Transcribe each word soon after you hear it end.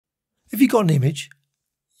If you've got an image,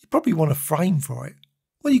 you probably want a frame for it.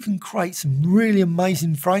 Well, you can create some really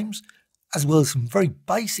amazing frames as well as some very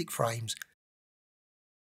basic frames.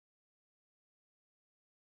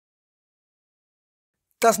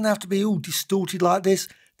 Doesn't have to be all distorted like this.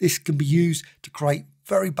 This can be used to create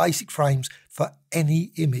very basic frames for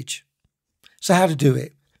any image. So how to do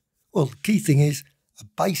it? Well, the key thing is a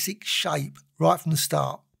basic shape right from the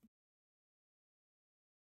start.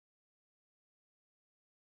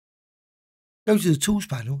 Go to the Tools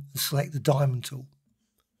panel and select the Diamond tool.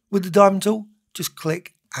 With the Diamond tool, just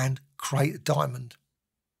click and create a diamond.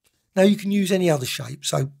 Now you can use any other shape.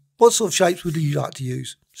 So what sort of shapes would you like to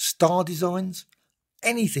use? Star designs?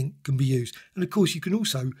 Anything can be used. And of course you can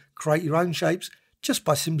also create your own shapes just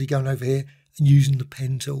by simply going over here and using the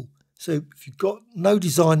pen tool. So if you've got no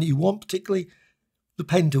design that you want particularly, the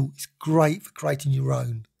pen tool is great for creating your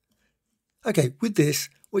own. Okay, with this,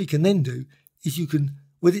 what you can then do is you can,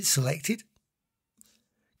 with it selected,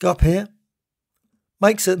 go up here,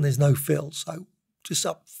 make certain there's no fill. So just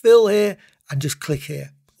up fill here and just click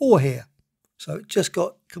here or here. So it just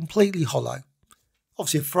got completely hollow.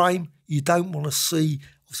 Obviously a frame, you don't want to see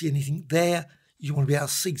obviously anything there. You want to be able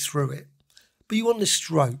to see through it. But you want this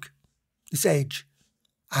stroke, this edge,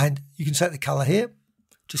 and you can set the color here.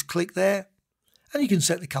 Just click there and you can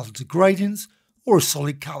set the color to gradients or a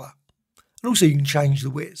solid color. And also you can change the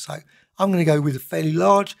width. So I'm going to go with a fairly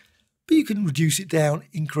large, but you can reduce it down,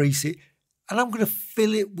 increase it, and I'm going to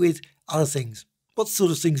fill it with other things. What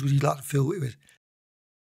sort of things would you like to fill it with?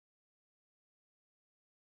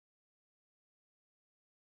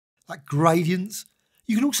 Like gradients.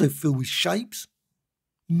 You can also fill with shapes,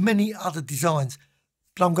 many other designs,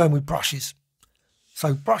 but I'm going with brushes.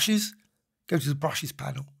 So brushes, go to the brushes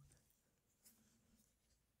panel.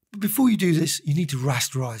 But before you do this, you need to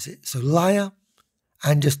rasterize it. So layer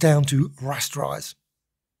and just down to rasterize.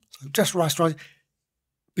 So just rasterize.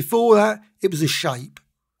 Before that, it was a shape,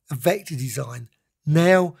 a vector design.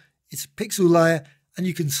 Now it's a pixel layer and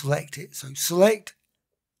you can select it. So select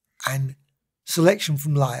and selection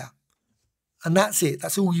from layer. And that's it.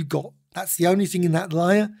 That's all you've got. That's the only thing in that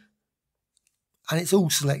layer. And it's all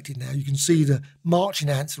selected now. You can see the marching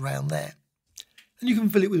ants around there. And you can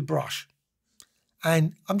fill it with a brush.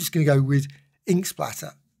 And I'm just going to go with ink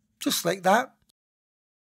splatter. Just select that.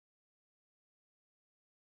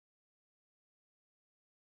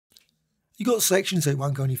 You've got a selection so it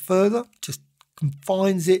won't go any further. Just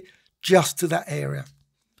confines it just to that area.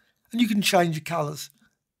 And you can change the colours.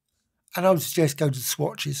 And I would suggest go to the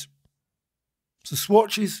swatches. So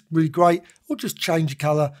swatches, really great, or just change the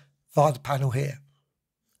colour via the panel here.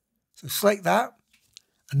 So select that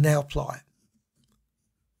and now apply.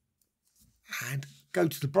 And go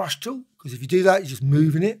to the brush tool, because if you do that, you're just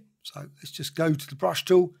moving it. So let's just go to the brush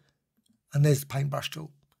tool and there's the paintbrush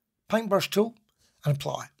tool. Paintbrush tool and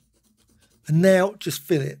apply. And now just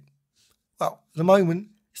fill it. Well, at the moment,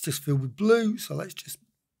 it's just filled with blue. So let's just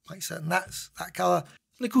make certain that's that colour.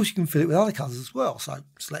 And of course, you can fill it with other colours as well. So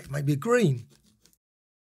select maybe a green.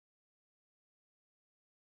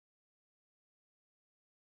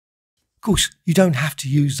 Of course, you don't have to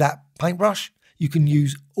use that paintbrush. You can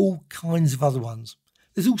use all kinds of other ones.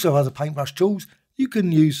 There's also other paintbrush tools you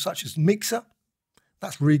can use, such as mixer.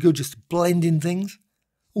 That's really good just to blend in things.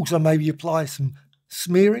 Also, maybe apply some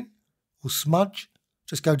smearing or smudge.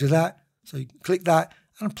 Just go to that. So you can click that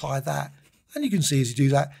and apply that. And you can see as you do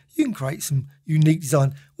that, you can create some unique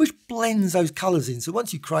design which blends those colours in. So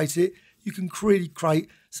once you've created it, you can really create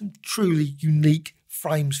some truly unique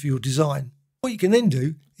frames for your design. What you can then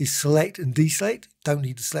do is select and deselect. Don't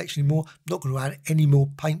need the selection anymore. I'm not going to add any more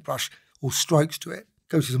paintbrush or strokes to it.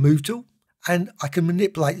 Go to the move tool and I can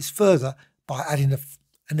manipulate this further by adding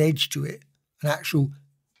an edge to it, an actual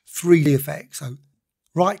 3D effect. So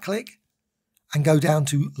right click and go down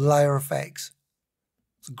to layer effects.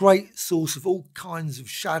 It's a great source of all kinds of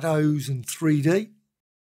shadows and 3D.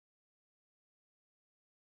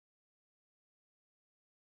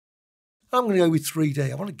 I'm going to go with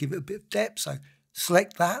 3D. I want to give it a bit of depth, so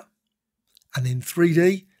select that and then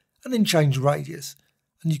 3D and then change the radius.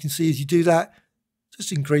 And you can see as you do that,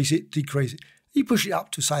 just increase it, decrease it. You push it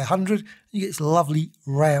up to say 100 and you get this lovely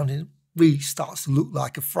round and it really starts to look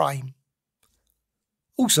like a frame.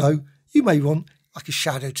 Also, you may want like a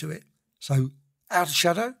shadow to it. So outer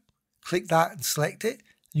shadow, click that and select it and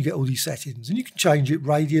you get all these settings. And you can change it,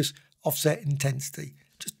 radius, offset, intensity.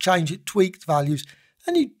 Just change it, tweak the values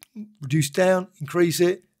and you reduce down, increase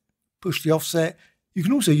it, push the offset. You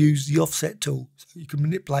can also use the offset tool. So you can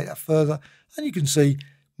manipulate that further and you can see,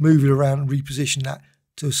 move it around and reposition that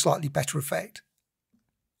to a slightly better effect.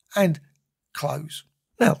 And close.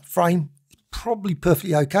 Now, frame is probably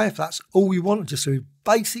perfectly okay if that's all you want, just a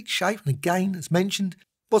basic shape. And again, as mentioned,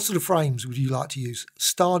 what sort of frames would you like to use?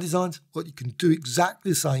 Star designs? Well, you can do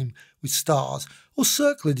exactly the same with stars. Or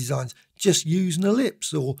circular designs, just use an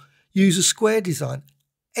ellipse or use a square design.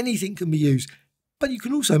 Anything can be used. But you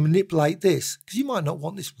can also manipulate this, because you might not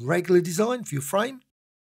want this regular design for your frame.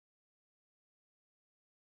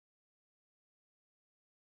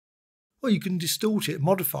 Well, you can distort it,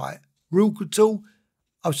 modify it. Real good tool,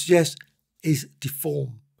 I would suggest, is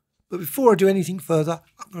deform. But before I do anything further,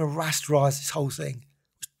 I'm going to rasterize this whole thing,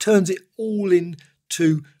 which turns it all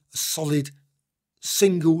into a solid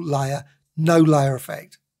single layer, no layer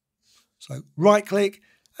effect. So right click,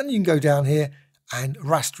 and you can go down here and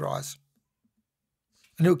rasterize.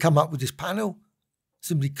 And it'll come up with this panel.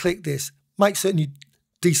 Simply click this, make certain you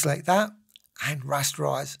deselect that, and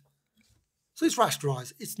rasterize. So it's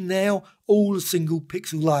rasterized. It's now all a single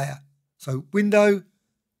pixel layer. So window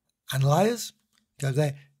and layers, go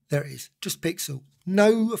there. There it is, just pixel.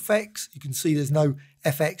 No effects. You can see there's no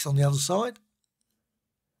FX on the other side.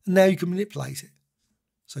 And now you can manipulate it.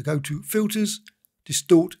 So go to filters,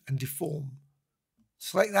 distort and deform.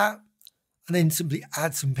 Select that and then simply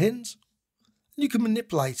add some pins. And you can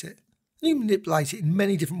manipulate it. And you can manipulate it in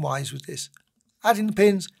many different ways with this. Adding the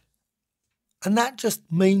pins, and that just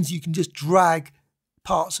means you can just drag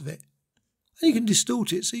parts of it. And you can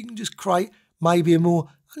distort it, so you can just create maybe a more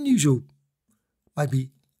unusual,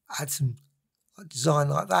 maybe add some design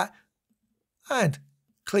like that, and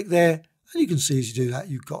click there, and you can see as you do that,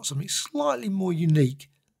 you've got something slightly more unique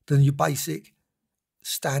than your basic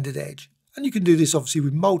standard edge. And you can do this obviously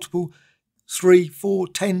with multiple 3, 4,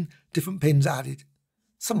 10 different pins added,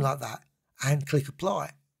 something like that, and click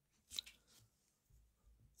apply.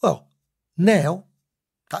 Well, now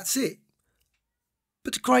that's it.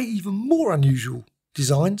 But to create even more unusual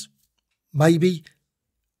designs, maybe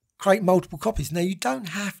create multiple copies. Now you don't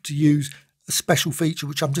have to use a special feature,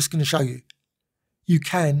 which I'm just going to show you. You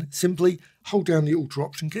can simply hold down the Alt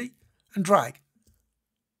Option key and drag.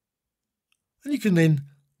 And you can then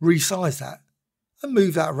resize that and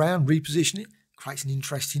move that around, reposition it, creates an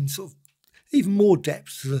interesting sort of even more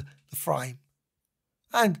depth to the frame.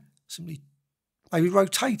 And simply maybe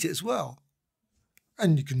rotate it as well.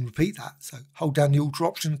 And you can repeat that. So hold down the Alt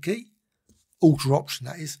Option key, Alt Option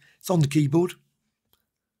that is, it's on the keyboard,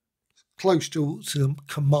 close to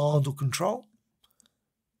Command or Control.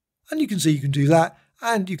 And you can see you can do that,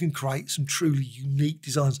 and you can create some truly unique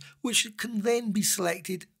designs, which can then be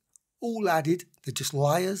selected, all added. They're just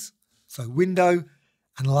layers. So window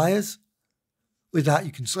and layers. With that,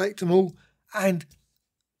 you can select them all and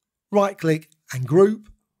right click and group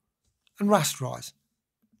and rasterize.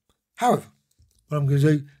 However, what I'm going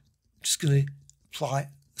to do, I'm just going to apply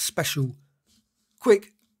a special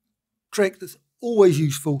quick trick that's always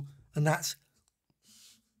useful, and that's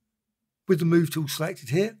with the move tool selected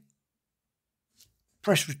here,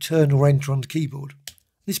 press return or enter on the keyboard.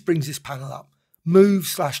 This brings this panel up,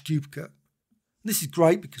 move/duplicate. This is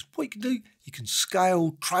great because what you can do, you can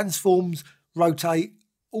scale, transforms, rotate,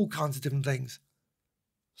 all kinds of different things.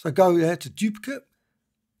 So go there to duplicate.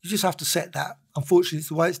 You just have to set that. Unfortunately, it's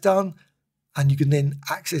the way it's done. And you can then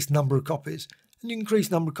access number of copies. And you can increase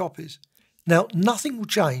number of copies. Now, nothing will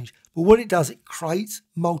change. But what it does, it creates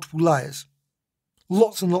multiple layers.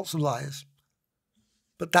 Lots and lots of layers.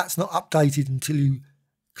 But that's not updated until you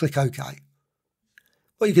click OK.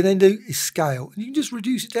 What you can then do is scale. And you can just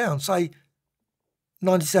reduce it down. Say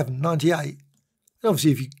 97, 98. And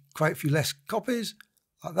obviously, if you create a few less copies,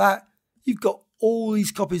 like that, you've got all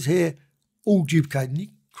these copies here, all duplicated. And you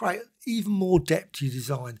can create even more depth to your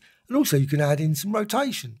design. And also you can add in some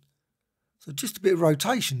rotation. So just a bit of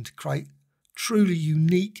rotation to create truly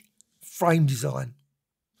unique frame design.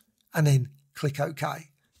 And then click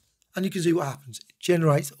OK. And you can see what happens. It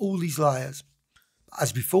generates all these layers.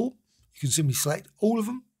 As before, you can simply select all of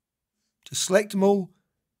them. Just select them all.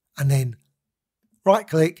 And then right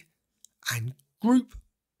click and group.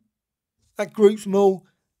 That groups them all.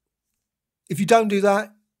 If you don't do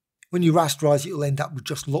that, when you rasterize it, you'll end up with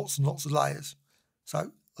just lots and lots of layers.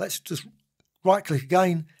 So let's just right click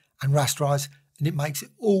again and rasterize, and it makes it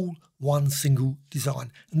all one single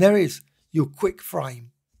design. And there is your quick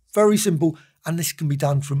frame. Very simple, and this can be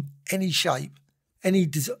done from any shape, any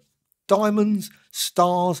diamonds,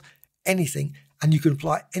 stars, anything. And you can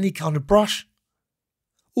apply any kind of brush,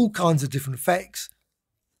 all kinds of different effects,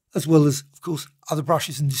 as well as, of course, other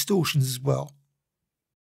brushes and distortions as well.